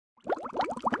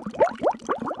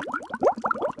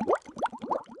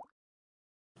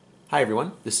Hi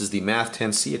everyone, this is the Math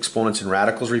 10C Exponents and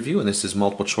Radicals review, and this is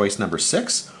multiple choice number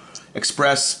 6.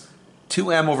 Express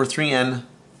 2m over 3n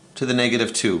to the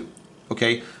negative 2.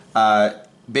 Okay,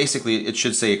 basically it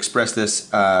should say express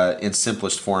this in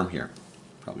simplest form here.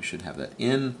 Probably should have that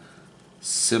in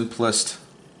simplest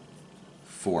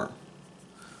form.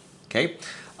 Okay,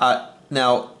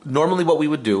 now normally what we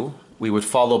would do, we would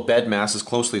follow BEDMAS as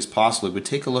closely as possible. We would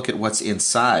take a look at what's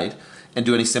inside and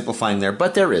do any simplifying there,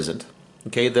 but there isn't.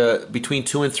 Okay, between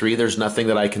 2 and 3, there's nothing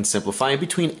that I can simplify. And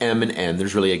between m and n,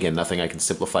 there's really, again, nothing I can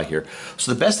simplify here.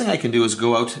 So the best thing I can do is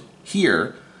go out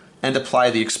here and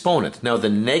apply the exponent. Now, the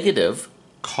negative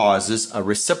causes a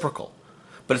reciprocal,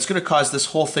 but it's going to cause this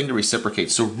whole thing to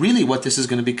reciprocate. So really what this is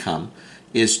going to become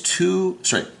is as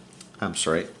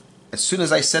soon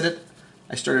as I said it,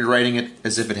 I started writing it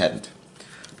as if it hadn't.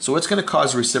 So it's going to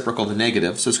cause a reciprocal to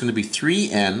negative, so it's going to be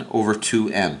 3n over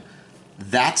 2m.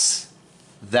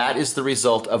 That is the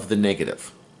result of the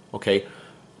negative, okay?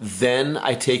 Then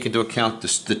I take into account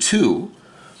the 2,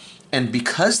 and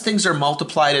because things are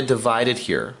multiplied and divided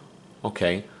here,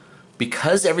 okay,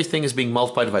 because everything is being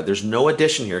multiplied and divided, there's no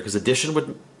addition here, because addition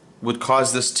would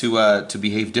cause this to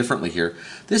behave differently here.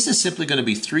 This is simply going to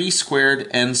be 3 squared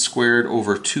n squared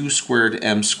over 2 squared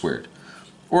m squared.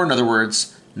 Or in other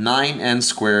words, 9n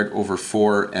squared over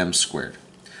 4m squared.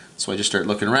 So I just start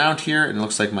looking around here, and it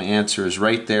looks like my answer is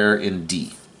right there in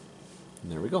D.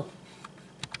 And there we go.